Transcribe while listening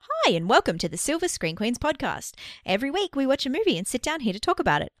Hi, and welcome to the Silver Screen Queens podcast. Every week we watch a movie and sit down here to talk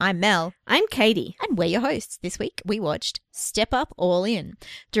about it. I'm Mel. I'm Katie. And we're your hosts. This week we watched Step Up All In,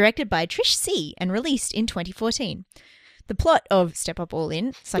 directed by Trish C. and released in 2014. The plot of Step Up All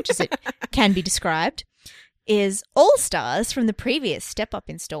In, such as it can be described, is all stars from the previous Step Up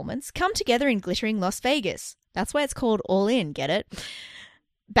installments come together in glittering Las Vegas. That's why it's called All In, get it?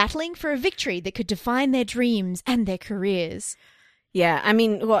 Battling for a victory that could define their dreams and their careers. Yeah, I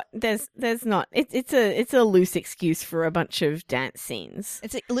mean, what there's not. It's a loose excuse for a bunch of dance scenes.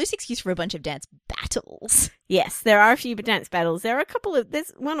 It's a loose excuse for a bunch of dance battles. Yes, there are a few dance battles.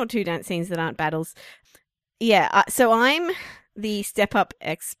 There's one or two dance scenes that aren't battles. Yeah, so I'm the Step Up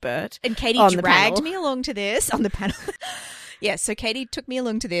expert, and Katie dragged me along to this on the panel. Yeah, so Katie took me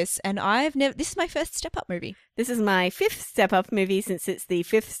along to this, and this is my first Step Up movie. This is my fifth Step Up movie since it's the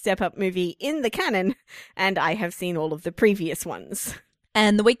fifth Step Up movie in the canon, and I have seen all of the previous ones.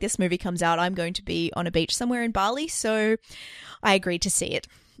 And the week this movie comes out, I'm going to be on a beach somewhere in Bali, so I agreed to see it.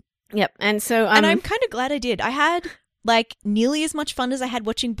 Yep, and so... and I'm kind of glad I did. I had, nearly as much fun as I had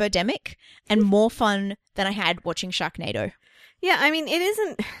watching Birdemic, and more fun than I had watching Sharknado. Yeah, I mean, it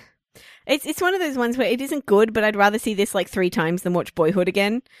isn't... It's one of those ones where it isn't good, but I'd rather see this 3 times than watch Boyhood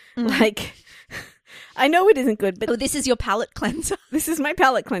again. I know it isn't good, but... Oh, this is your palate cleanser. This is my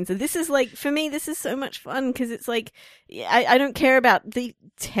palate cleanser. This is for me, this is so much fun because it's I don't care about the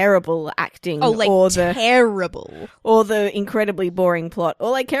terrible acting or the incredibly boring plot.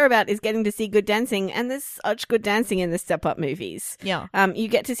 All I care about is getting to see good dancing, and there's such good dancing in the Step Up movies. Yeah. You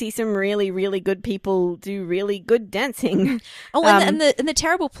get to see some really, really good people do really good dancing. Oh, and the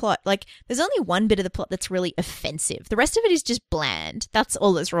terrible plot, there's only one bit of the plot that's really offensive. The rest of it is just bland. That's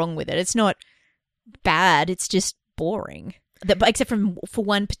all that's wrong with it. It's not bad, it's just boring. Except for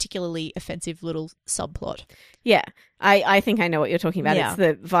one particularly offensive little subplot. Yeah, I think I know what you're talking about. Yeah. It's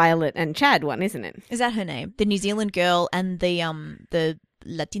the Violet and Chad one, isn't it? Is that her name? The New Zealand girl and the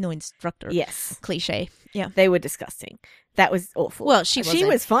Latino instructor. Yes. Cliche. Yeah. They were disgusting. That was awful. Well, she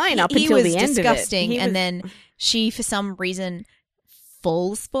was fine up until the end of it. He was disgusting, and then she, for some reason,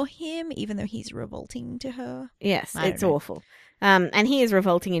 falls for him, even though he's revolting to her. Yes, it's awful. And he is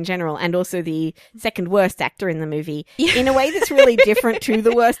revolting in general, and also the second worst actor in the movie, in a way that's really different to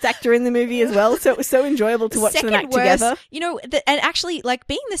the worst actor in the movie as well. So it was so enjoyable to watch them act together. You know, and actually,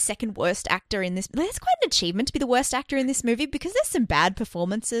 being the second worst actor in this, that's quite an achievement to be the worst actor in this movie, because there's some bad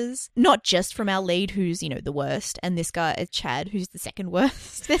performances, not just from our lead, who's, the worst, and this guy, Chad, who's the second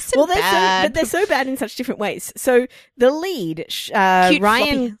worst. There's some but they're so bad in such different ways. So the lead,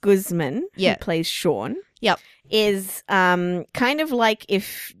 Ryan Guzman, who plays Sean. Yep. Is kind of like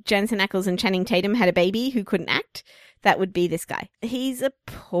if Jensen Ackles and Channing Tatum had a baby who couldn't act. That would be this guy. He's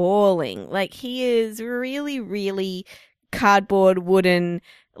appalling. He is really, really cardboard, wooden.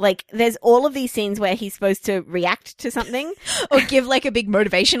 There's all of these scenes where he's supposed to react to something. Or give, a big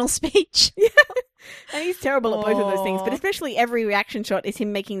motivational speech. Yeah. And he's terrible at both of those things. But especially every reaction shot is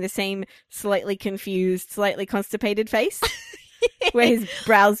him making the same slightly confused, slightly constipated face. Where his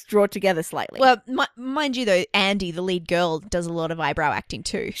brows draw together slightly. Well, mind you, though, Andy, the lead girl, does a lot of eyebrow acting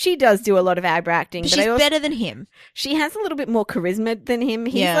too. She does do a lot of eyebrow acting. But she's better than him. She has a little bit more charisma than him.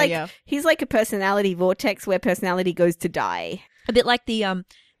 He's like a personality vortex where personality goes to die. A bit like the,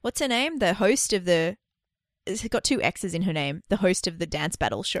 what's her name? The host of the... It's got 2 X's in her name. The host of the dance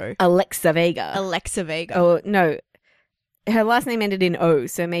battle show. Alexa Vega. Oh, no. Her last name ended in O,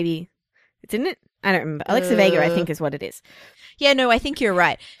 so maybe... Didn't it? I don't remember. Alexa Vega, I think, is what it is. Yeah, no, I think you're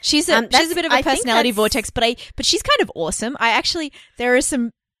right. She's a bit of a personality vortex, but she's kind of awesome. There are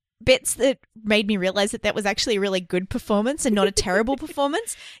some bits that made me realize that was actually a really good performance and not a terrible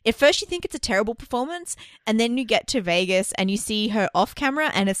performance. At first you think it's a terrible performance, and then you get to Vegas and you see her off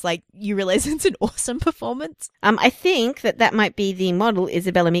camera, and it's you realize it's an awesome performance. I think that might be the model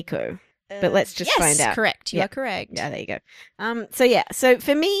Isabella Miko. But let's just find out. Yes, correct. You are correct. Yeah, there you go. So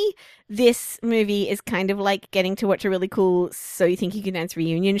for me, this movie is kind of like getting to watch a really cool So You Think You Can Dance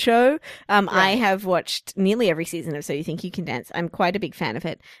reunion show. Right. I have watched nearly every season of So You Think You Can Dance. I'm quite a big fan of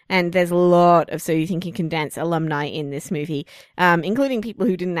it. And there's a lot of So You Think You Can Dance alumni in this movie, including people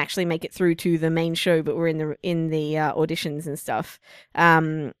who didn't actually make it through to the main show, but were in the auditions and stuff.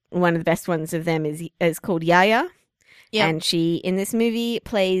 One of the best ones of them is called Yaya. Yep. And she, in this movie,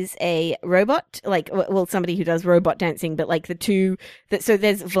 plays a robot, somebody who does robot dancing, but so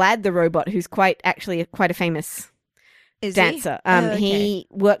there's Vlad the robot, who's quite a famous dancer. He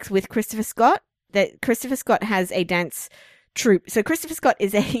works with Christopher Scott. Christopher Scott has a dance troupe. So Christopher Scott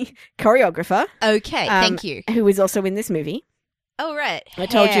is a choreographer. Okay, thank you. Who is also in this movie. Oh, right. I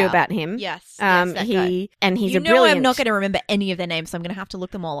told you Hair. about him. Yes. That guy. He's You a know brilliant. I'm not going to remember any of their names, so I'm going to have to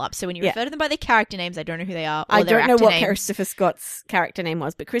look them all up. So when you Yeah. refer to them by their character names, I don't know who they are or I their don't know actor what names. Christopher Scott's character name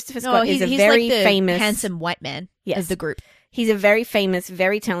was, but Christopher No, Scott is he's a very like the famous, handsome white man Yes. of the group. He's a very famous,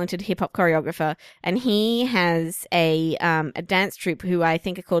 very talented hip hop choreographer, and he has a dance troupe who I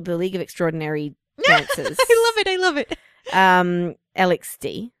think are called the League of Extraordinary Dancers. I love it.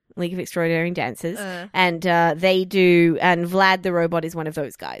 LXD, League of Extraordinary Dancers, Uh, and they do. And Vlad the robot is one of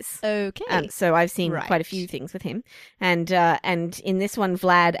those guys. okay. So I've seen Right. quite a few things with him, and in this one,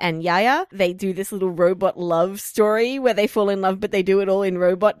 Vlad and Yaya, they do this little robot love story where they fall in love, but they do it all in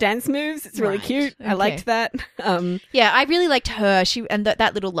robot dance moves. It's really Right. cute. I Okay. liked that. Yeah, I really liked her.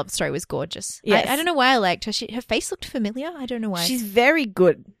 That little love story was gorgeous. Yes. I don't know why I liked her. Her face looked familiar. I don't know why. She's very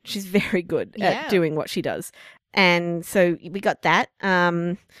good. She's very good Yeah. at doing what she does. And so we got that.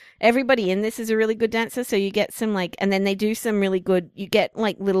 Everybody in this is a really good dancer. So you get some and then they do some really good, you get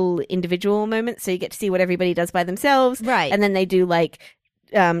little individual moments. So you get to see what everybody does by themselves. Right. And then they do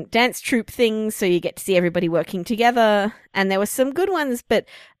dance troupe things. So you get to see everybody working together. And there were some good ones, but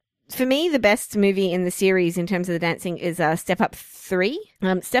for me, the best movie in the series in terms of the dancing is Step Up 3.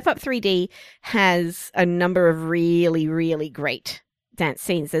 Step Up 3D has a number of really, really great dance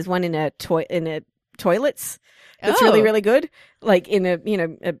scenes. There's one in a toilets that's really, Oh. really good, in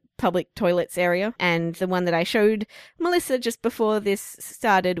a public toilets area. And the one that I showed Melissa just before this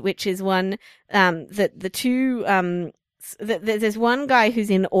started, which is one that the two there's one guy who's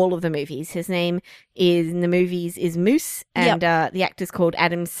in all of the movies. His name in the movies is Moose, and the actor's called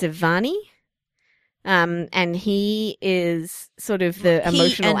Adam Savani. And he is sort of the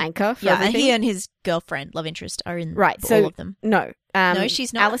emotional anchor for and everything. he and his girlfriend, love interest, are in Right, all so- of them. No. No,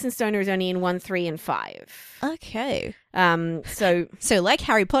 she's not? Alison Stoner is only in 1, 3, and 5. Okay. So So like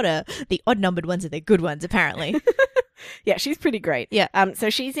Harry Potter, the odd-numbered ones are the good ones, apparently. yeah, she's pretty great. Yeah. So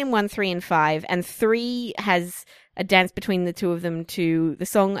she's in 1, 3, and 5, and 3 has a dance between the two of them to the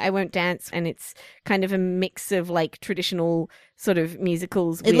song "I Won't Dance," and it's kind of a mix of traditional sort of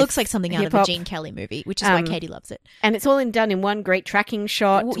musicals. It with looks like something out of a hip-hop. Gene Kelly movie, which is why Katie loves it. And it's all done in one great tracking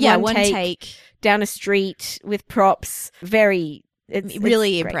shot. One take. down a street with props. Very. It's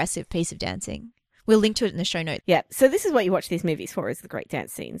Really great. impressive piece of dancing. We'll link to it in the show notes. Yeah. So this is what you watch these movies for: is the great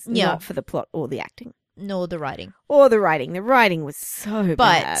dance scenes, Yeah. not for the plot or the acting Nor the writing. or the writing. The writing was so But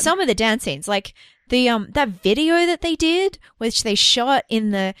bad. some of the dance scenes, like the that video that they did, which they shot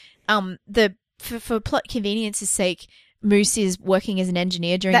in for plot convenience's sake, Moose is working as an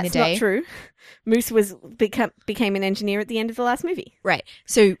engineer during That's the day. not true. Moose became an engineer at the end of the last movie. Right.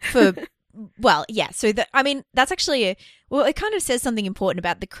 So for well, yeah. So that's actually it kind of says something important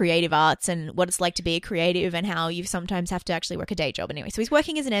about the creative arts and what it's like to be a creative and how you sometimes have to actually work a day job anyway. So he's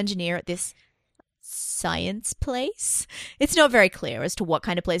working as an engineer at this science place. It's not very clear as to what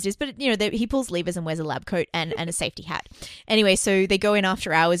kind of place it is, but he pulls levers and wears a lab coat and a safety hat. Anyway, so they go in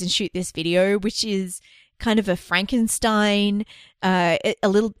after hours and shoot this video, which is kind of a Frankenstein,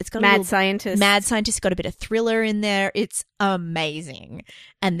 it's got Mad scientist. Mad scientist, got a bit of thriller in there. It's amazing.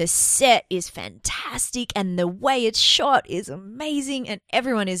 And the set is fantastic and the way it's shot is amazing and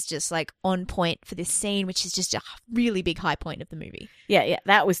everyone is just on point for this scene, which is just a really big high point of the movie. Yeah,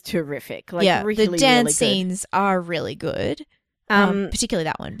 that was terrific. Really, the dance really good. scenes are really good. Particularly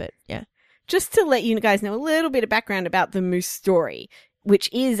that one, but yeah. Just to let you guys know a little bit of background about the Moose story, which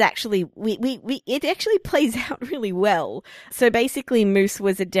is actually it actually plays out really well. So basically Moose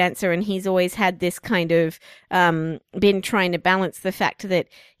was a dancer and he's always had this kind of been trying to balance the fact that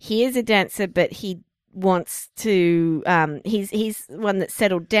he is a dancer but he wants to he's one that's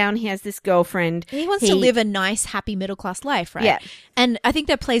settled down. He has this girlfriend. He wants to live a nice, happy middle class life, right? Yeah. And I think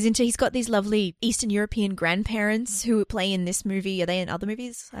that plays into he's got these lovely Eastern European grandparents who play in this movie. Are they in other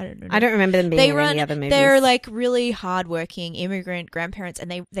movies? I don't know. I don't remember them being in any other movies. They're really hardworking immigrant grandparents,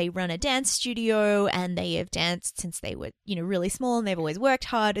 and they run a dance studio, and they have danced since they were really small, and they've always worked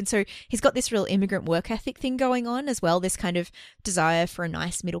hard. And so he's got this real immigrant work ethic thing going on as well. This kind of desire for a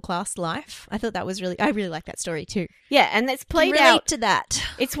nice middle class life. I thought that was I really like that story too. Yeah, and it's played Relate out to that.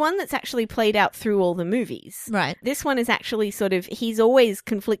 It's one that's actually played out through all the movies. Right. This one is actually sort of, he's always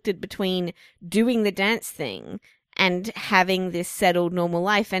conflicted between doing the dance thing and having this settled normal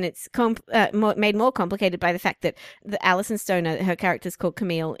life. And it's made more complicated by the fact that the Alison Stoner, her character's called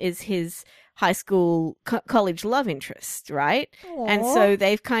Camille, is his high school college love interest, right? Aww. And so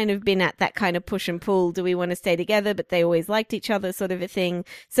they've kind of been at that kind of push and pull. Do we want to stay together? But they always liked each other, sort of a thing.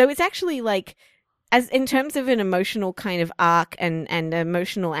 So it's actually as in terms of an emotional kind of arc and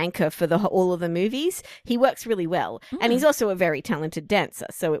emotional anchor for all of the movies, he works really well. And he's also a very talented dancer,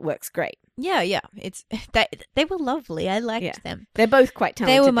 so it works great. Yeah. It's they were lovely. I liked them. They're both quite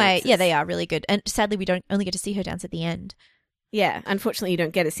talented. They were dancers. they are really good. And sadly, we don't only get to see her dance at the end. Yeah, unfortunately, you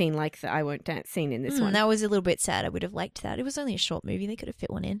don't get a scene like the I Won't Dance scene in this one. That was a little bit sad. I would have liked that. It was only a short movie. They could have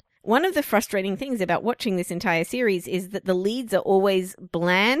fit one in. One of the frustrating things about watching this entire series is that the leads are always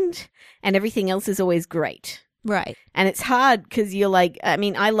bland and everything else is always great. Right. And it's hard because you're like, I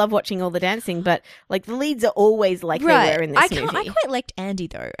mean, I love watching all the dancing, but like the leads are always like they were in this movie. I quite liked Andy,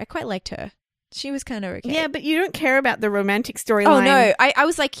 though. I quite liked her. She was kind of okay. Yeah, but you don't care about the romantic storyline. Oh, no. I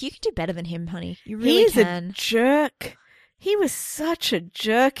was like, you can do better than him, honey. You really can. He's a jerk. He was such a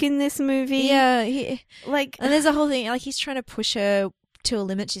jerk in this movie. Yeah. And there's a whole thing, like he's trying to push her to a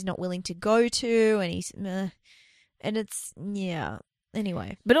limit she's not willing to go to, and he's, and it's, yeah.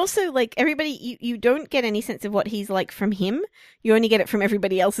 Anyway. But also, like, everybody, you don't get any sense of what he's like from him. You only get it from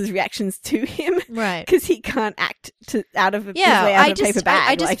everybody else's reactions to him. Right. Because he can't act out of his way out of a paper bag.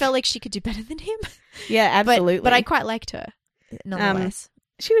 I just felt like she could do better than him. Yeah, absolutely. But I quite liked her, nonetheless.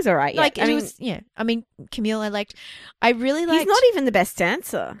 She was all right. Yeah. Like, I mean, Camille, I really liked. He's not even the best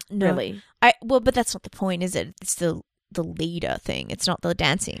dancer, really. But that's not the point, is it? It's the leader thing. It's not the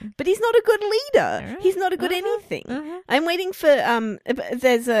dancing. But he's not a good leader. He's not a good anything. I'm waiting for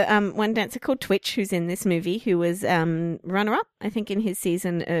there's a one dancer called Twitch who's in this movie who was runner up, I think, in his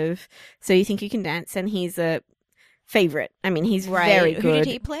season of So You Think You Can Dance, and he's a favorite. I mean, he's very good. Who did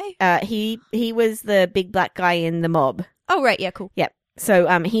he play? He was the big black guy in The Mob. Oh, right. Yeah, cool. Yep.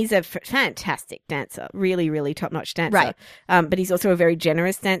 So he's a fantastic dancer, really, really top-notch dancer. Right. But he's also a very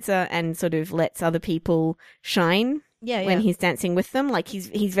generous dancer and sort of lets other people shine. Yeah, when he's dancing with them. Like he's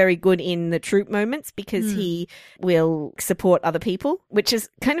very good in the troupe moments because he will support other people, which is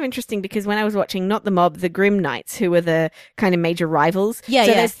kind of interesting because when I was watching not The Mob, the Grim Knights, who are the kind of major rivals. Yeah,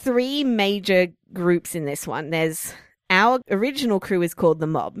 so there's 3 major groups in this one. There's our original crew is called The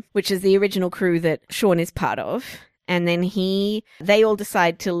Mob, which is the original crew that Sean is part of. And then they all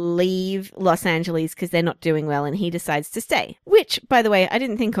decide to leave Los Angeles because they're not doing well, and he decides to stay. Which, by the way, I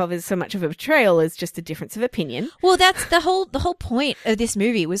didn't think of as so much of a betrayal as just a difference of opinion. Well, that's the whole point of this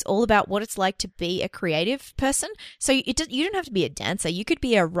movie was all about what it's like to be a creative person. So you don't have to be a dancer. You could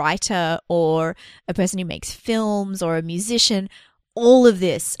be a writer or a person who makes films or a musician. All of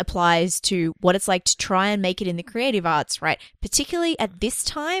this applies to what it's like to try and make it in the creative arts, right? Particularly at this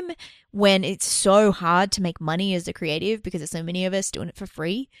time when it's so hard to make money as a creative because there's so many of us doing it for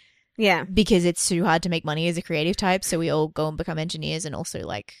free. Yeah. Because it's too hard to make money as a creative type. So we all go and become engineers and also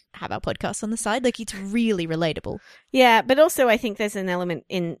like have our podcasts on the side. Like it's really relatable. Yeah. But also I think there's an element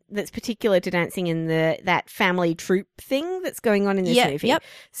that's particular to dancing in that family troupe thing that's going on in this movie. Yep.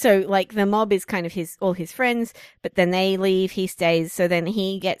 So like The Mob is kind of all his friends, but then they leave, he stays. So then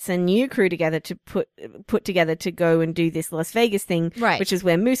he gets a new crew together to put together to go and do this Las Vegas thing, right? Which is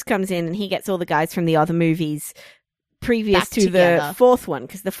where Moose comes in and he gets all the guys from the other movies previous to the 4th one,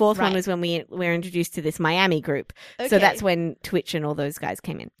 because the 4th one was when we're introduced to this Miami group. Okay. So that's when Twitch and all those guys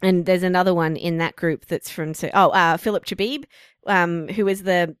came in. And there's another one in that group that's from Philip Chabib, who is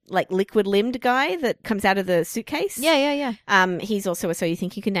the like liquid limbed guy that comes out of the suitcase. Yeah. He's also a So You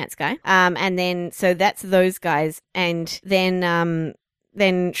Think You Can Dance guy. And then so that's those guys, and then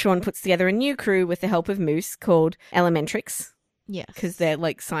Sean puts together a new crew with the help of Moose called Elementrix. Yeah, because they're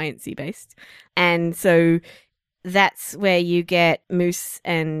like sciencey based, and so that's where you get Moose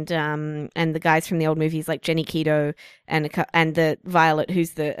and the guys from the old movies like Jenny Keto and the Violet,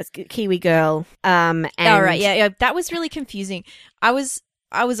 who's the Kiwi girl. Yeah, that was really confusing. I was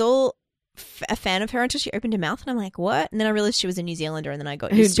all a fan of her until she opened her mouth, and I'm like, what? And then I realized she was a New Zealander, and then I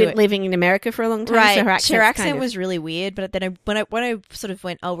got used to it. Who'd been living in America for a long time, right? So her accent was really weird, but then when I sort of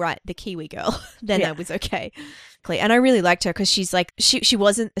went, oh right, the Kiwi girl, then I was okay. And I really liked her because she's like she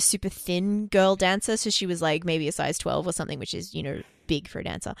wasn't a super thin girl dancer, so she was like maybe a size 12 or something, which is big for a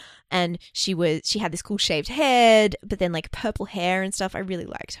dancer. And she had this cool shaved head, but then like purple hair and stuff. I really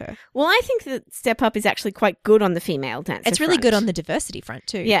liked her. Well, I think that Step Up is actually quite good on the female dancer. It's really good on the diversity front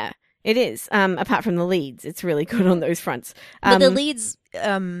too. Yeah. It is. Apart from the leads, it's really good on those fronts. But the lead's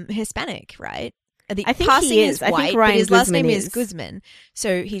Hispanic, right? I think he is. White, I think Ryan but his Guzman last name is Guzman.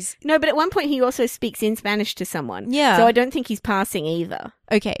 So he's... No, but at one point he also speaks in Spanish to someone. Yeah. So I don't think he's passing either.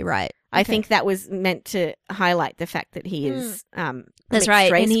 Okay, right. I think that was meant to highlight the fact that he is that's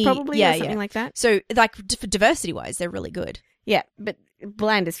right. Race, probably, or something like that. So like for diversity-wise, they're really good. Yeah, but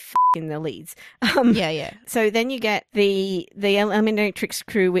bland as in the leads. Yeah. So then you get the Elementrix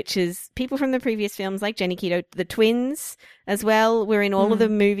crew, which is people from the previous films like Jenny Keto, the twins as well. We're in all of the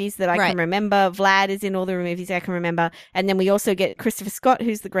movies that I can remember. Vlad is in all the movies I can remember. And then we also get Christopher Scott,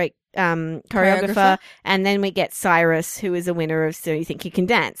 who's the great choreographer, and then we get Cyrus, who is a winner of So You Think You Can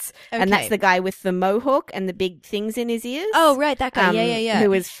Dance. Okay. And that's the guy with the mohawk and the big things in his ears. Oh, right, that guy. Yeah.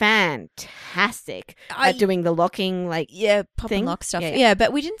 Who is fantastic at doing the locking, like, pop thing. and lock stuff. Yeah. Yeah,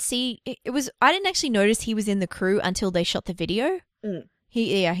 but we didn't see I didn't actually notice he was in the crew until they shot the video. Mm.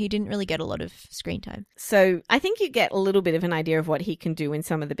 He didn't really get a lot of screen time. So I think you get a little bit of an idea of what he can do in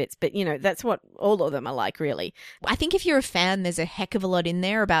some of the bits, but that's what all of them are like, really. I think if you're a fan, there's a heck of a lot in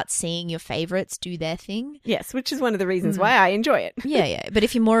there about seeing your favorites do their thing. Yes, which is one of the reasons why I enjoy it. Yeah. But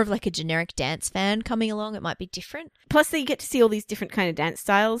if you're more of like a generic dance fan coming along, it might be different. Plus, you get to see all these different kind of dance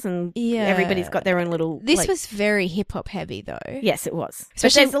styles, and everybody's got their own little. This was very hip hop heavy, though. Yes, it was.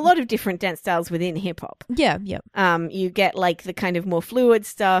 Especially- but there's a lot of different dance styles within hip hop. Yeah. You get like the kind of more fluid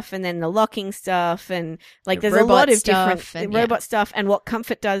stuff, and then the locking stuff, and like The there's a lot of robot different stuff and- robot stuff, and what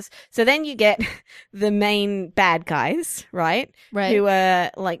Comfort does. So then you get the main bad guys, right? Right. Who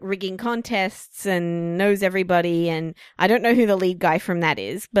are like rigging contests and knows everybody, and I don't know who the lead guy from that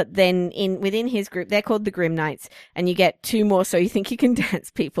is, but then within his group, they're called the Grim Knights, and you get two more So You Think You Can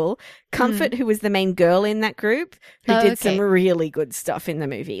Dance people. Comfort, who was the main girl in that group, who did some really good stuff in the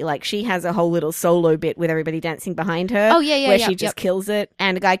movie. Like she has a whole little solo bit with everybody dancing behind her. Oh, yeah, where she just kills it.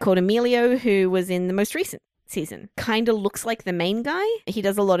 And a guy called Emilio, who was in the most recent season, kind of looks like the main guy. He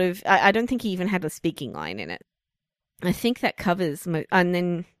does a lot of. I don't think he even had a speaking line in it. I think that covers. And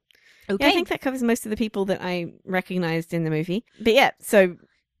then. Okay. Yeah, I think that covers most of the people that I recognized in the movie. But yeah, so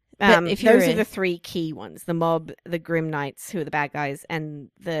if you're those are the three key ones: the mob, the Grim Knights, who are the bad guys, and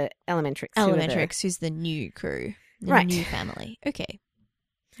the Elementrix. Elementrix, who's the new crew, the new family. Okay,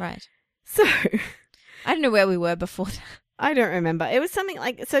 right. So I don't know where we were before that. I don't remember. It was something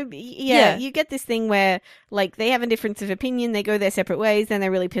like, so yeah, you get this thing where like they have a difference of opinion, they go their separate ways, then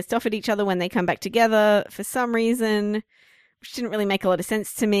they're really pissed off at each other when they come back together for some reason, which didn't really make a lot of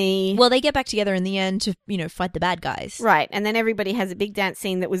sense to me. Well, they get back together in the end to, fight the bad guys. Right. And then everybody has a big dance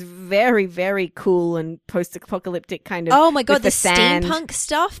scene that was very, very cool and post-apocalyptic kind of. Oh my God, with the sand. steampunk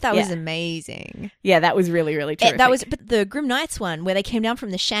stuff, that was amazing. Yeah, that was really, really terrific. But the Grim Knights one, where they came down from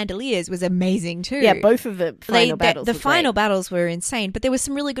the chandeliers, was amazing too. Yeah, both of the final battles The were final great. battles were insane, but there were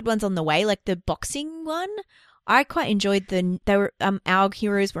some really good ones on the way, like the boxing one. I quite enjoyed our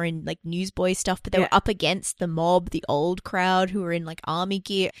heroes were in like newsboy stuff, but they were up against the mob, the old crowd who were in like army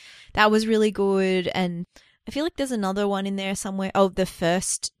gear. That was really good. And I feel like there's another one in there somewhere. Oh,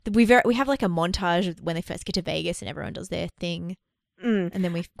 we have like a montage of when they first get to Vegas and everyone does their thing. And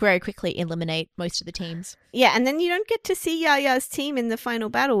then we very quickly eliminate most of the teams. Yeah, and then you don't get to see Yaya's team in the final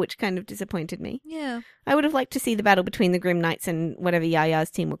battle, which kind of disappointed me. Yeah. I would have liked to see the battle between the Grim Knights and whatever Yaya's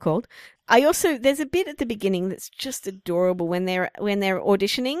team were called. There's a bit at the beginning that's just adorable when they're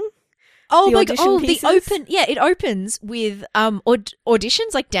auditioning. Oh the my God! audition Oh, pieces. it opens with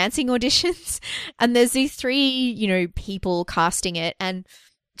auditions, like dancing auditions, and there's these three, people casting it, and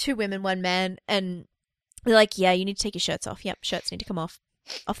two women, one man, and they're like, yeah, you need to take your shirts off. Yep, shirts need to come off.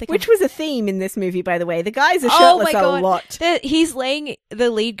 Off they come. Which was a theme in this movie, by the way. The guys are shirtless a lot. He's laying, the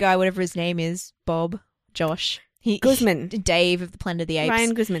lead guy, whatever his name is, Josh. Guzman. Dave of the Planet of the Apes.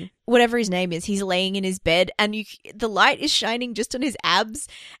 Ryan Guzman. Whatever his name is, he's laying in his bed and the light is shining just on his abs,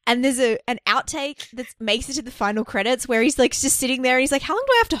 and there's an outtake that makes it to the final credits where he's like just sitting there and he's like, how long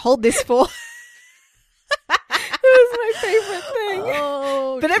do I have to hold this for? It was my favorite thing.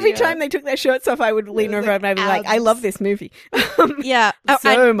 Oh, but every time they took their shirts off, I would lean over and I'd be like, I love this movie. Yeah.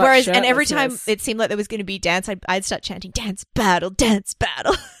 So much and every time shirtlessness. it seemed like there was going to be dance, I'd start chanting, dance battle, dance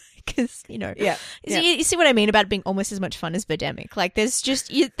battle. Because, Yeah. You see what I mean about it being almost as much fun as Birdemic. Like,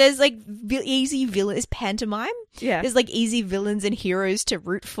 there's like easy villains, pantomime. Yeah. There's like easy villains and heroes to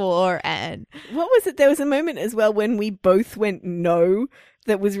root for. And What was it? There was a moment as well when we both went no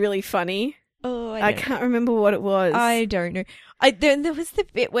that was really funny. I can't remember what it was. I don't know. Then there was the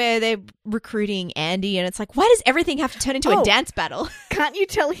bit where they're recruiting Andy, and it's like, why does everything have to turn into a dance battle? Can't you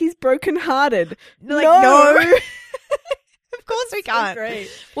tell he's brokenhearted? Like, no. Of course we can't. So great.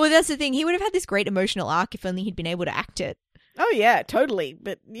 Well, that's the thing. He would have had this great emotional arc if only he'd been able to act it. Oh yeah, totally.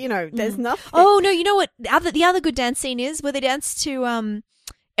 But there's nothing. Oh no, you know what? The other good dance scene is where they dance to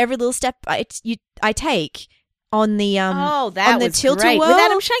Every Little Step I Take on the that was Tilt-A-Whirl great with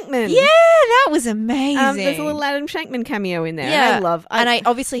Adam Shankman. Yeah, that was amazing. There's a little Adam Shankman cameo in there. Yeah, and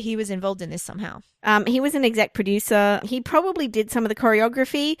obviously he was involved in this somehow. He was an exec producer. He probably did some of the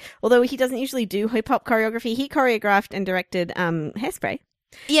choreography, although he doesn't usually do hip hop choreography. He choreographed and directed Hairspray.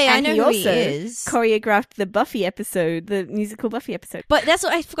 Yeah, and I know he who also he is. choreographed the Buffy episode, the musical Buffy episode. But that's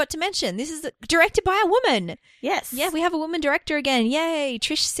what I forgot to mention. This is directed by a woman. Yes. Yeah, we have a woman director again. Yay,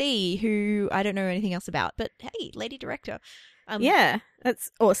 Trish C, who I don't know anything else about, but hey, lady director. Yeah,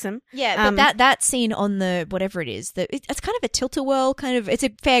 that's awesome. Yeah, but that scene on the whatever it is, it's kind of a tilt-a-whirl kind of. It's a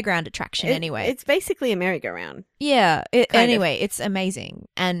fairground attraction anyway. It's basically a merry-go-round. Yeah. Anyway, it's amazing,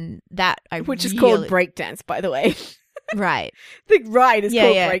 and which is called breakdance, by the way. Right. The ride is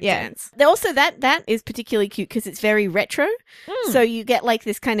called Yeah. breakdance. Also, that is particularly cute because it's very retro. So you get like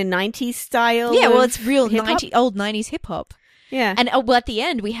this kind of 90s style. Yeah, well, it's real hip-hop. old 90s hip hop. Yeah. And at the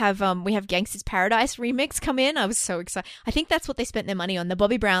end we have Gangsta's Paradise remix come in. I was so excited. I think that's what they spent their money on. The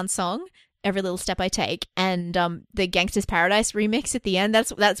Bobby Brown song, Every Little Step I Take, and the Gangsta's Paradise remix at the end.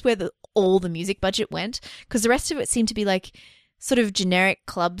 That's where all the music budget went, because the rest of it seemed to be like sort of generic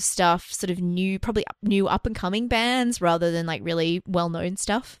club stuff, sort of new up and coming bands rather than like really well-known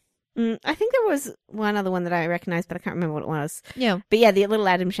stuff. I think there was one other one that I recognized, but I can't remember what it was. Yeah. But yeah, the little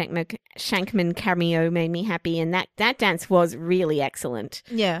Adam Shankman cameo made me happy, and that dance was really excellent.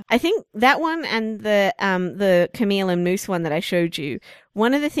 Yeah. I think that one and the Camille and Moose one that I showed you,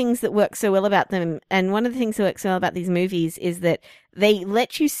 one of the things that works so well about them, and one of the things that works so well about these movies, is that they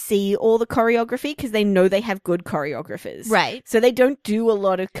let you see all the choreography because they know they have good choreographers. Right. So they don't do a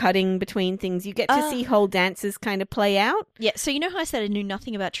lot of cutting between things. You get to see whole dances kind of play out. Yeah, so you know how I said I knew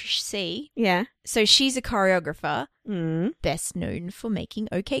nothing about Trish C? Yeah. So she's a choreographer, best known for making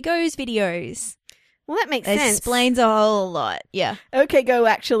OK Go's videos. Well, that makes That sense. explains a whole lot. Yeah. OK Go,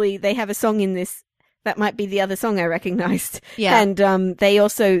 actually, they have a song in this. That might be the other song I recognized. Yeah. And they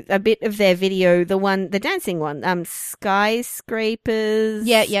also, a bit of their video, the dancing one, Skyscrapers.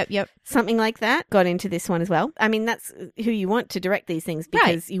 Yeah, yep. Something like that got into this one as well. I mean, that's who you want to direct these things,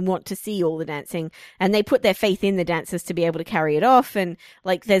 because you want to see all the dancing, and they put their faith in the dancers to be able to carry it off. And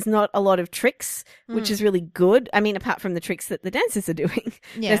like, there's not a lot of tricks, which is really good. I mean, apart from the tricks that the dancers are doing,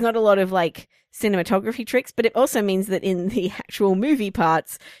 there's not a lot of like cinematography tricks, but it also means that in the actual movie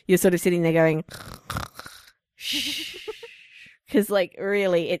parts, you're sort of sitting there going, because like,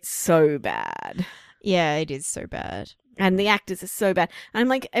 really, it's so bad. Yeah, it is so bad. And the actors are so bad. I'm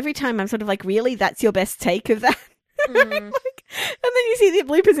like, every time I'm sort of like, really? That's your best take of that? And then you see the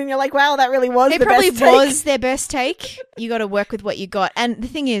bloopers and you're like, wow, that really was the best take. It probably was their best take. You got to work with what you got. And the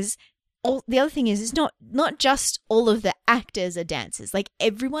thing is, the other thing is not just all of the actors are dancers. Like,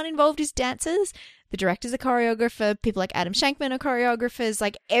 everyone involved is dancers. The director's a choreographer. People like Adam Shankman are choreographers.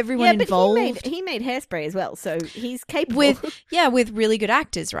 Like, everyone involved. But he made Hairspray as well, so he's capable. with really good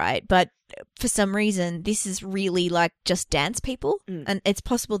actors, right? But for some reason, this is really like just dance people, and it's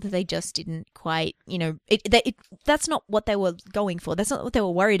possible that they just didn't quite, that's not what they were going for. That's not what they were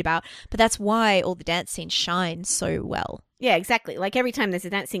worried about. But that's why all the dance scenes shine so well. Yeah, exactly. Like, every time there's a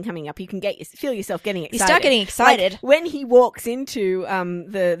dance scene coming up, you can feel yourself getting excited. You start getting excited. Like, when he walks into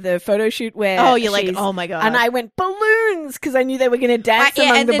the photo shoot where you're like, oh my God. And I went, balloons, because I knew they were going to dance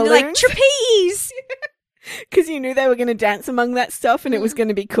among the balloons. Like, trapeze! Because you knew they were going to dance among that stuff and it was going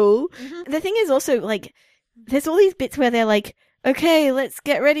to be cool. The thing is also, like, there's all these bits where they're like, okay, let's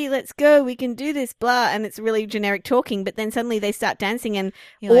get ready, let's go, we can do this, blah, and it's really generic talking, but then suddenly they start dancing and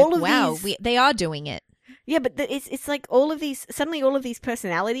you're all like, of wow, these... they are doing it. Yeah, but it's like suddenly all of these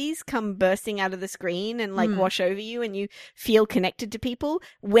personalities come bursting out of the screen and like wash over you, and you feel connected to people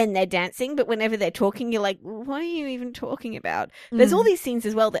when they're dancing, but whenever they're talking, you're like, what are you even talking about? There's all these scenes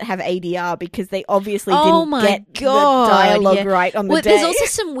as well that have ADR because they obviously didn't get the dialogue right on the day. There's also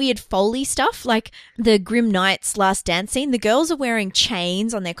some weird Foley stuff, like the Grim Knight's last dance scene. The girls are wearing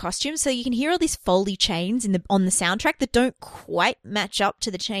chains on their costumes, so you can hear all these Foley chains on the soundtrack that don't quite match up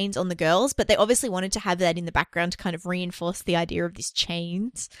to the chains on the girls, but they obviously wanted to have that in the background to kind of reinforce the idea of these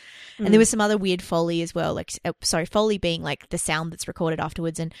chains. And there was some other weird Foley as well, like Foley being like the sound that's recorded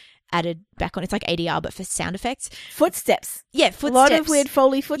afterwards and added back on. It's like ADR but for sound effects. Footsteps. Yeah, footsteps. A lot of weird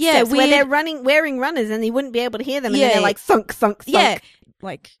Foley footsteps where they're wearing runners and they wouldn't be able to hear them, and then they're like thunk, thunk, thunk. Yeah,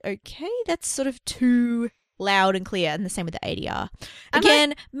 like, okay, that's sort of too loud and clear, and the same with the ADR.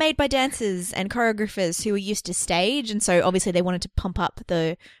 Again, made by dancers and choreographers who are used to stage, and so obviously they wanted to pump up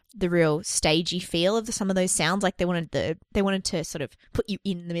the real stagey feel of some of those sounds. Like they wanted to sort of put you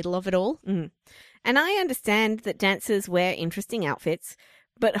in the middle of it all. And I understand that dancers wear interesting outfits,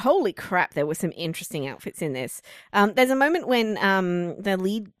 but holy crap, there were some interesting outfits in this. There's a moment when the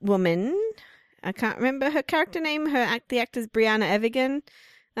lead woman, I can't remember her character name, the actor's Brianna Evigan.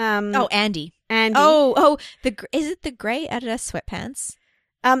 Andy. Andy. Is it the grey Adidas sweatpants?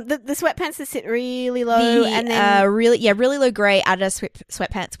 The sweatpants that sit really low, and then really low grey Adidas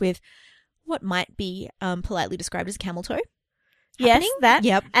sweatpants with what might be politely described as camel toe. Yes, that.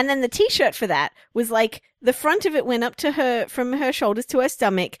 Yep. And then the t-shirt for that was like the front of it went up to her from her shoulders to her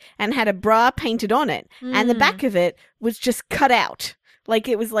stomach and had a bra painted on it, and the back of it was just cut out. Like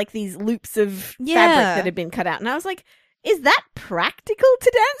it was like these loops of fabric that had been cut out, and I was like, is that practical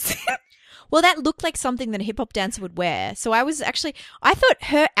to dance in? Well, that looked like something that a hip hop dancer would wear. So I thought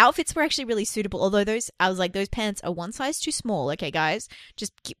her outfits were actually really suitable. Although those pants are one size too small. Okay, guys,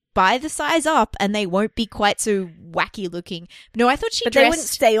 just buy the size up and they won't be quite so wacky looking. No, I thought But they wouldn't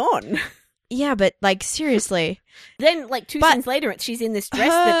stay on. Yeah, but like seriously. Then like two scenes later, she's in this dress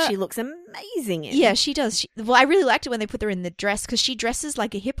that she looks amazing in. Yeah, she does. Well, I really liked it when they put her in the dress because she dresses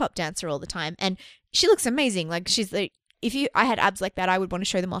like a hip hop dancer all the time and she looks amazing. Like she's like, I had abs like that, I would want to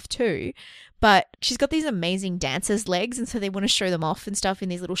show them off too. But she's got these amazing dancer's legs, and so they want to show them off and stuff in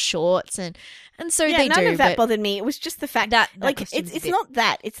these little shorts, and so they do. None of that bothered me. It was just the fact that like it's not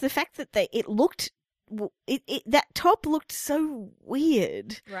that. It's the fact that it looked. That top looked so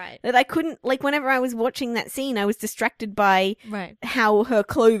weird, right? That I couldn't, like, whenever I was watching that scene, I was distracted by right. how her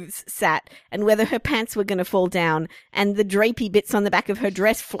clothes sat and whether her pants were going to fall down and the drapey bits on the back of her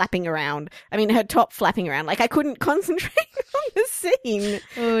dress flapping around. I mean, her top flapping around. Like, I couldn't concentrate on the scene.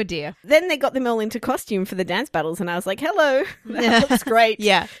 Oh dear. Then they got them all into costume for the dance battles, and I was like, "Hello, that looks great."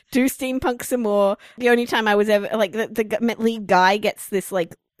 Yeah, do steampunk some more. The only time I was ever like the lead guy gets this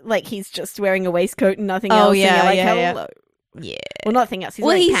like he's just wearing a waistcoat and nothing else. Yeah, and you're like, yeah, hello. Yeah. Well, nothing else. He's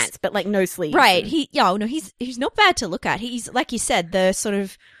wearing pants, but like no sleeves. Right. He's not bad to look at. He's, like you said, the sort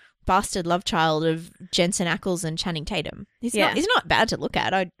of bastard love child of Jensen Ackles and Channing Tatum. He's not bad to look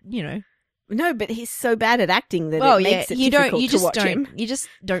at. No, but he's so bad at acting that it makes it difficult to watch him. You just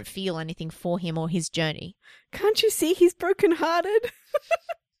don't feel anything for him or his journey. Can't you see he's brokenhearted?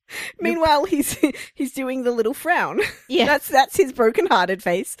 Meanwhile, he's doing the little frown. Yeah. That's his broken-hearted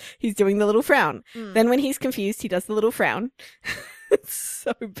face. He's doing the little frown. Then when he's confused, he does the little frown. It's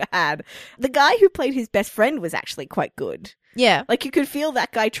so bad. The guy who played his best friend was actually quite good. Yeah. Like, you could feel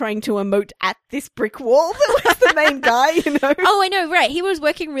that guy trying to emote at this brick wall that was the main guy, you know? Oh, I know, right. He was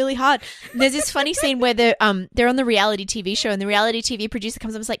working really hard. There's this funny scene where they're on the reality TV show and the reality TV producer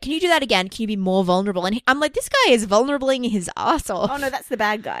comes up and is like, "Can you do that again? Can you be more vulnerable?" And I'm like, this guy is vulnerabling his ass off. Oh, no, that's the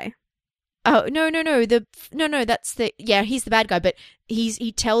bad guy. Oh, no, that's he's the bad guy, but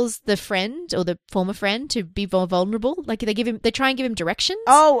he tells the friend or the former friend to be more vulnerable. Like they try and give him directions.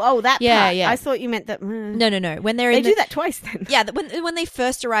 Oh, that part. Yeah. I thought you meant that. No. When they do that twice then. Yeah, when they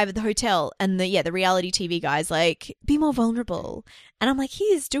first arrive at the hotel and the reality TV guy's like, be more vulnerable. And I'm like, he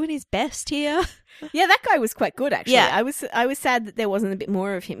is doing his best here. Yeah, that guy was quite good, actually. Yeah. I was sad that there wasn't a bit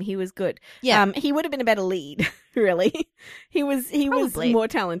more of him. He was good. Yeah. He would have been a better lead, really. He was Probably. more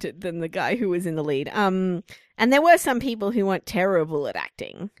talented than the guy who was in the lead. And there were some people who weren't terrible at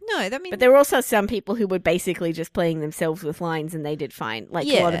acting. No, that means... But there were also some people who were basically just playing themselves with lines and they did fine. Like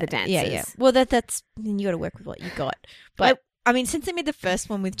a lot of the dancers. Yeah. Well, that's... You got to work with what you got. But... I mean, since they made the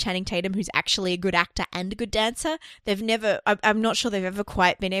first one with Channing Tatum, who's actually a good actor and a good dancer, they've never... I'm not sure they've ever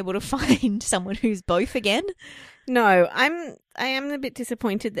quite been able to find someone who's both again. No, I am a bit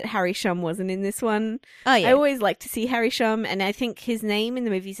disappointed that Harry Shum wasn't in this one. Oh, yeah. I always like to see Harry Shum, and I think his name in the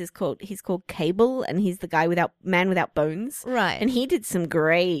movies he's called Cable, and he's the guy Man Without Bones. Right. And he did some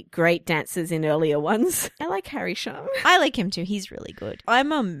great dances in earlier ones. I like Harry Shum. I like him too. He's really good.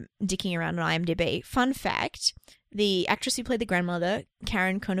 I'm dicking around on IMDb. Fun fact... The actress who played the grandmother,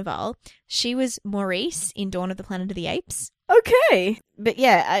 Karen Conoval, she was Maurice in Dawn of the Planet of the Apes. Okay. But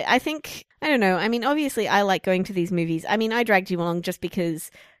yeah, I think, I don't know. I mean, obviously I like going to these movies. I mean, I dragged you along just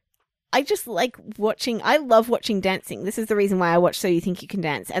because I just like I love watching dancing. This is the reason why I watch So You Think You Can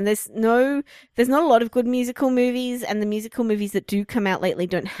Dance. And there's not a lot of good musical movies, and the musical movies that do come out lately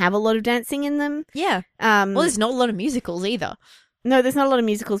don't have a lot of dancing in them. Yeah. Well, there's not a lot of musicals either. No, there's not a lot of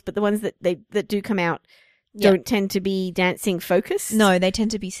musicals, but the ones that do come out don't tend to be dancing focused. No, they tend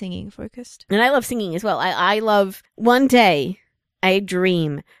to be singing focused. And I love singing as well. I love... One day, I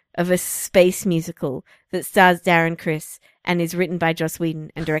dream of a space musical that stars Darren Criss and is written by Joss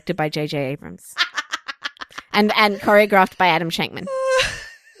Whedon and directed by J.J. Abrams. and choreographed by Adam Shankman.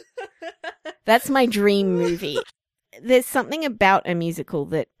 That's my dream movie. There's something about a musical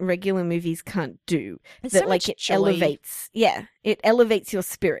that regular movies can't do. It's that so like much it joy. elevates. Yeah, it elevates your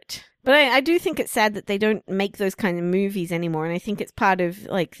spirit. But I do think it's sad that they don't make those kind of movies anymore, and I think it's part of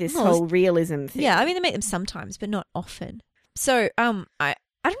like this whole realism thing. Yeah, I mean they make them sometimes, but not often. So I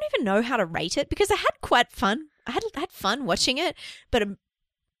don't even know how to rate it because I had quite fun. I had fun watching it, but I'm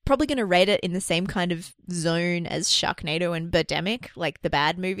probably going to rate it in the same kind of zone as Sharknado and Birdemic, like the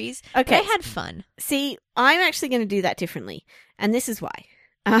bad movies. Okay, but I had fun. See, I'm actually going to do that differently, and this is why.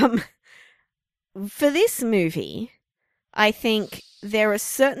 For this movie, I think there are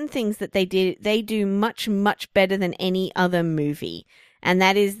certain things that they do much, much better than any other movie. And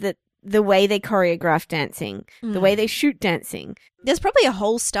that is that the way they choreograph dancing, the way they shoot dancing. There's probably a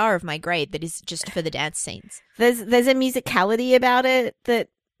whole star of my grade that is just for the dance scenes. There's a musicality about it that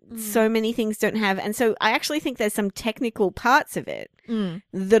so many things don't have. And so I actually think there's some technical parts of it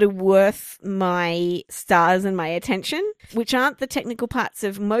that are worth my stars and my attention, which aren't the technical parts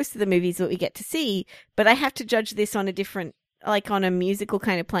of most of the movies that we get to see. But I have to judge this on a different, like on a musical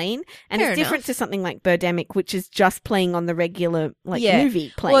kind of plane. And Fair it's different enough. to something like Birdemic, which is just playing on the regular Yeah.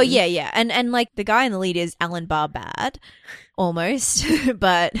 movie plane. Well, yeah. And like the guy in the lead is Alan Barr-Bad, almost.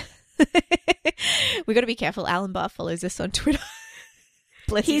 But we got to be careful. Alan Barr follows us on Twitter.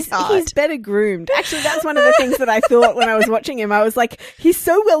 Bless his heart. He's better groomed. Actually, that's one of the things that I thought when I was watching him. I was like, he's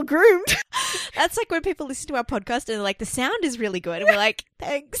so well groomed. That's like when people listen to our podcast and they're like, the sound is really good. And we're like,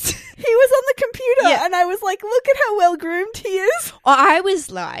 thanks. He was on the computer Yeah. and I was like, look at how well groomed he is. Or I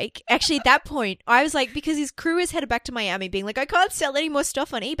was like, actually at that point, I was like, because his crew is headed back to Miami being like, I can't sell any more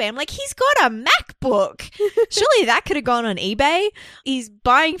stuff on eBay. I'm like, he's got a MacBook. Surely that could have gone on eBay. He's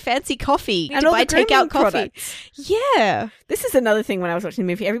buying fancy coffee And to all buy the grooming takeout coffee. products. Yeah. This is another thing when I was watching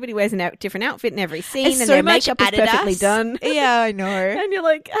the movie. Everybody wears a different outfit in every scene It's and so their much makeup is perfectly Adidas. done. Yeah, I know. And you're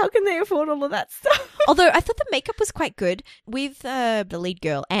like, how can they afford all of that stuff? Although I thought the makeup was quite good with the lead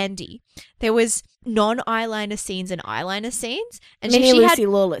girl, Andy. There was non-eyeliner scenes and eyeliner scenes. And Minnie she had Lucy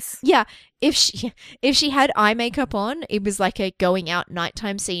Lawless. Yeah, if she had eye makeup on, it was like a going out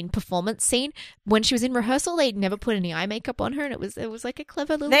nighttime scene, performance scene. When she was in rehearsal, they never put any eye makeup on her, and it was like a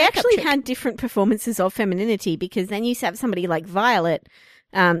clever little. They makeup actually trick. had different performances of femininity because then you have somebody like Violet,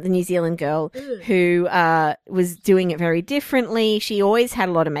 the New Zealand girl, who was doing it very differently. She always had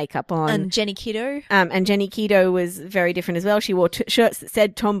a lot of makeup on. and Jenny Kiddo. And Jenny Keto was very different as well. She wore shirts that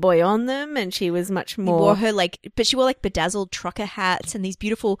said tomboy on them, and she was much more. Wore her but she wore like bedazzled trucker hats and these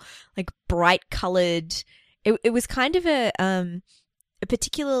beautiful like bright colored. It was kind of a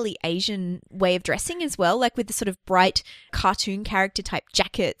particularly Asian way of dressing as well, like with the sort of bright cartoon character type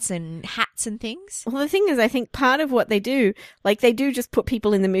jackets and hats and things. Well, the thing is, I think part of what they do, like they do just put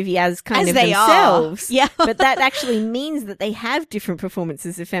people in the movie as kind As of they are. themselves. Yeah. But that actually means that they have different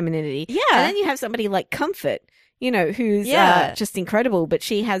performances of femininity. Yeah. And then you have somebody like Comfort, you know, who's Yeah. just incredible, but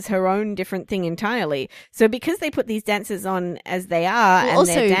she has her own different thing entirely. So because they put these dancers on as they are, Well, and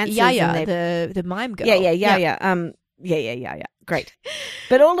also they're dancers Yaya, and they're the mime girl. Yeah. Great.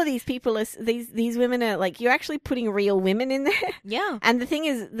 But all of these people are, these women are like, you're actually putting real women in there. Yeah. And the thing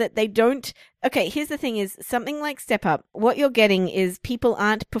is that they don't, okay, here's the thing is something like Step Up, what you're getting is people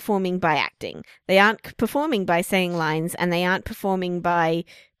aren't performing by acting. They aren't performing by saying lines, and they aren't performing by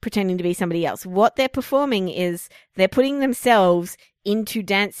pretending to be somebody else. What they're performing is they're putting themselves into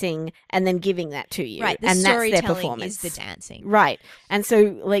dancing and then giving that to you. Right. The and that's their storytelling performance. is the dancing. Right. And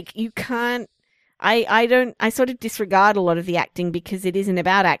so, like, you can't, I sort of disregard a lot of the acting because it isn't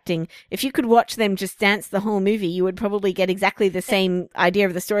about acting. If you could watch them just dance the whole movie, you would probably get exactly the same idea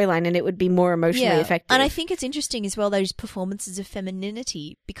of the storyline and it would be more emotionally effective. And I think it's interesting as well, those performances of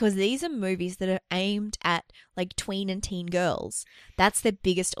femininity, because these are movies that are aimed at like tween and teen girls. That's their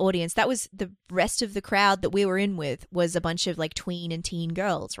biggest audience. That was the rest of the crowd that we were in with was a bunch of like tween and teen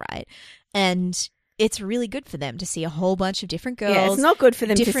girls, right? And it's really good for them to see a whole bunch of different girls. Yeah, it's not good for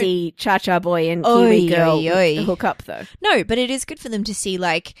them to different- see Cha Cha Boy and Oi, Kiwi Girl oi, oi. hook up, though. No, but it is good for them to see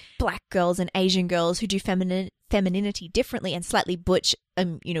like black girls and Asian girls who do femininity differently, and slightly butch,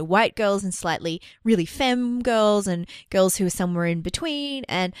 white girls and slightly really femme girls and girls who are somewhere in between.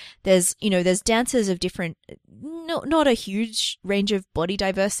 And there's dancers of different, not a huge range of body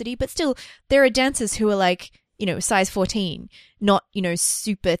diversity, but still there are dancers who are like, size 14, not,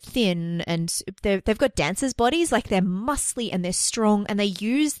 super thin, and they've got dancers' bodies, like they're muscly and they're strong and they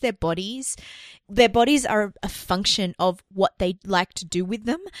use their bodies. Their bodies are a function of what they like to do with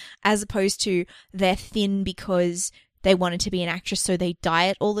them, as opposed to they're thin because they wanted to be an actress, so they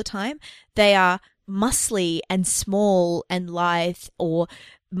diet all the time. They are muscly and small and lithe, or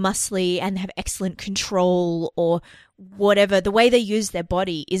muscly and have excellent control, or whatever. The way they use their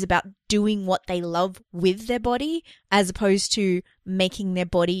body is about doing what they love with their body, as opposed to making their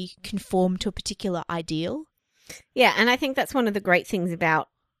body conform to a particular ideal. Yeah, and I think that's one of the great things about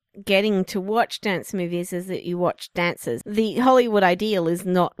getting to watch dance movies is that you watch dancers. The Hollywood ideal is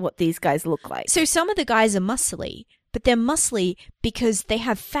not what these guys look like. So some of the guys are muscly, but they're muscly because they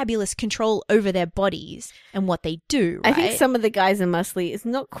have fabulous control over their bodies and what they do, right? I think some of the guys are muscly is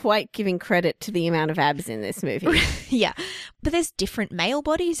not quite giving credit to the amount of abs in this movie. Yeah. But there's different male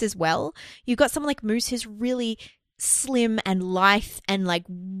bodies as well. You've got someone like Moose who's really slim and lithe and like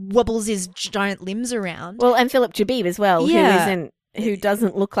wobbles his giant limbs around. Well, and Philip Jabib as well, Yeah. who isn't who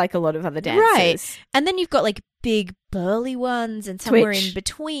doesn't look like a lot of other dancers. Right. And then you've got like big burly ones and somewhere Twitch. in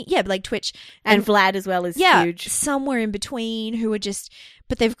between. Yeah, like Twitch. And Vlad as well is huge. Somewhere in between who are just,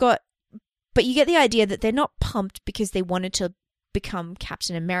 but you get the idea that they're not pumped because they wanted to become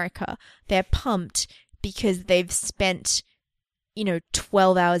Captain America. They're pumped because they've spent,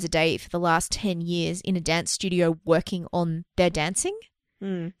 12 hours a day for the last 10 years in a dance studio working on their dancing.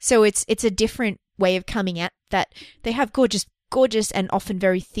 Mm. So it's a different way of coming at that. They have gorgeous and often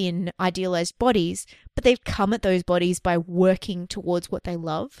very thin, idealized bodies, but they've come at those bodies by working towards what they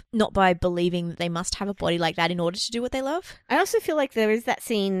love, not by believing that they must have a body like that in order to do what they love. I also feel like there is that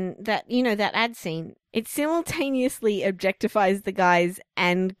scene that, that ad scene. It simultaneously objectifies the guys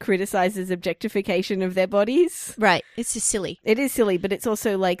and criticizes objectification of their bodies. Right. It's just silly. It is silly, but it's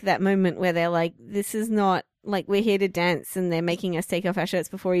also like that moment where they're like, this is not, like, we're here to dance and they're making us take off our shirts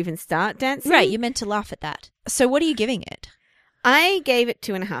before we even start dancing. Right. You're meant to laugh at that. So what are you giving it? I gave it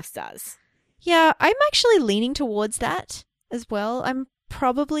 2.5 stars. Yeah, I'm actually leaning towards that as well. I'm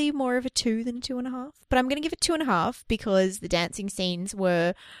probably more of a 2 than a 2.5, but I'm going to give it 2.5 because the dancing scenes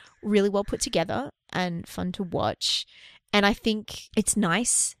were really well put together and fun to watch. And I think it's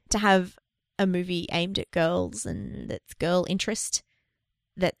nice to have a movie aimed at girls and that's girl interest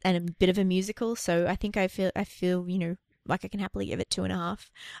and a bit of a musical. So I think I feel, like I can happily give it 2.5.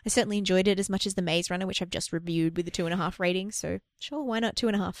 I certainly enjoyed it as much as The Maze Runner, which I've just reviewed with a 2.5 rating. So sure, why not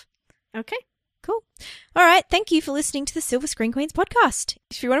 2.5? Okay. Cool. All right. Thank you for listening to the Silver Screen Queens podcast.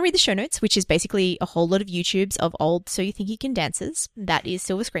 If you want to read the show notes, which is basically a whole lot of YouTubes of old So You Think You Can dances, that is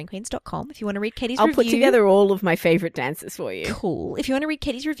silverscreenqueens.com. If you want to read Katie's review. I'll put together all of my favorite dances for you. Cool. If you want to read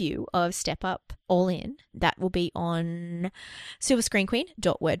Katie's review of Step Up All In, that will be on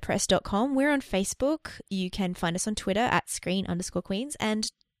silverscreenqueen.wordpress.com. We're on Facebook. You can find us on Twitter at @screen_queens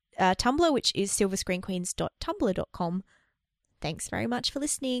and Tumblr, which is silverscreenqueens.tumblr.com. Thanks very much for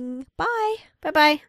listening. Bye. Bye-bye.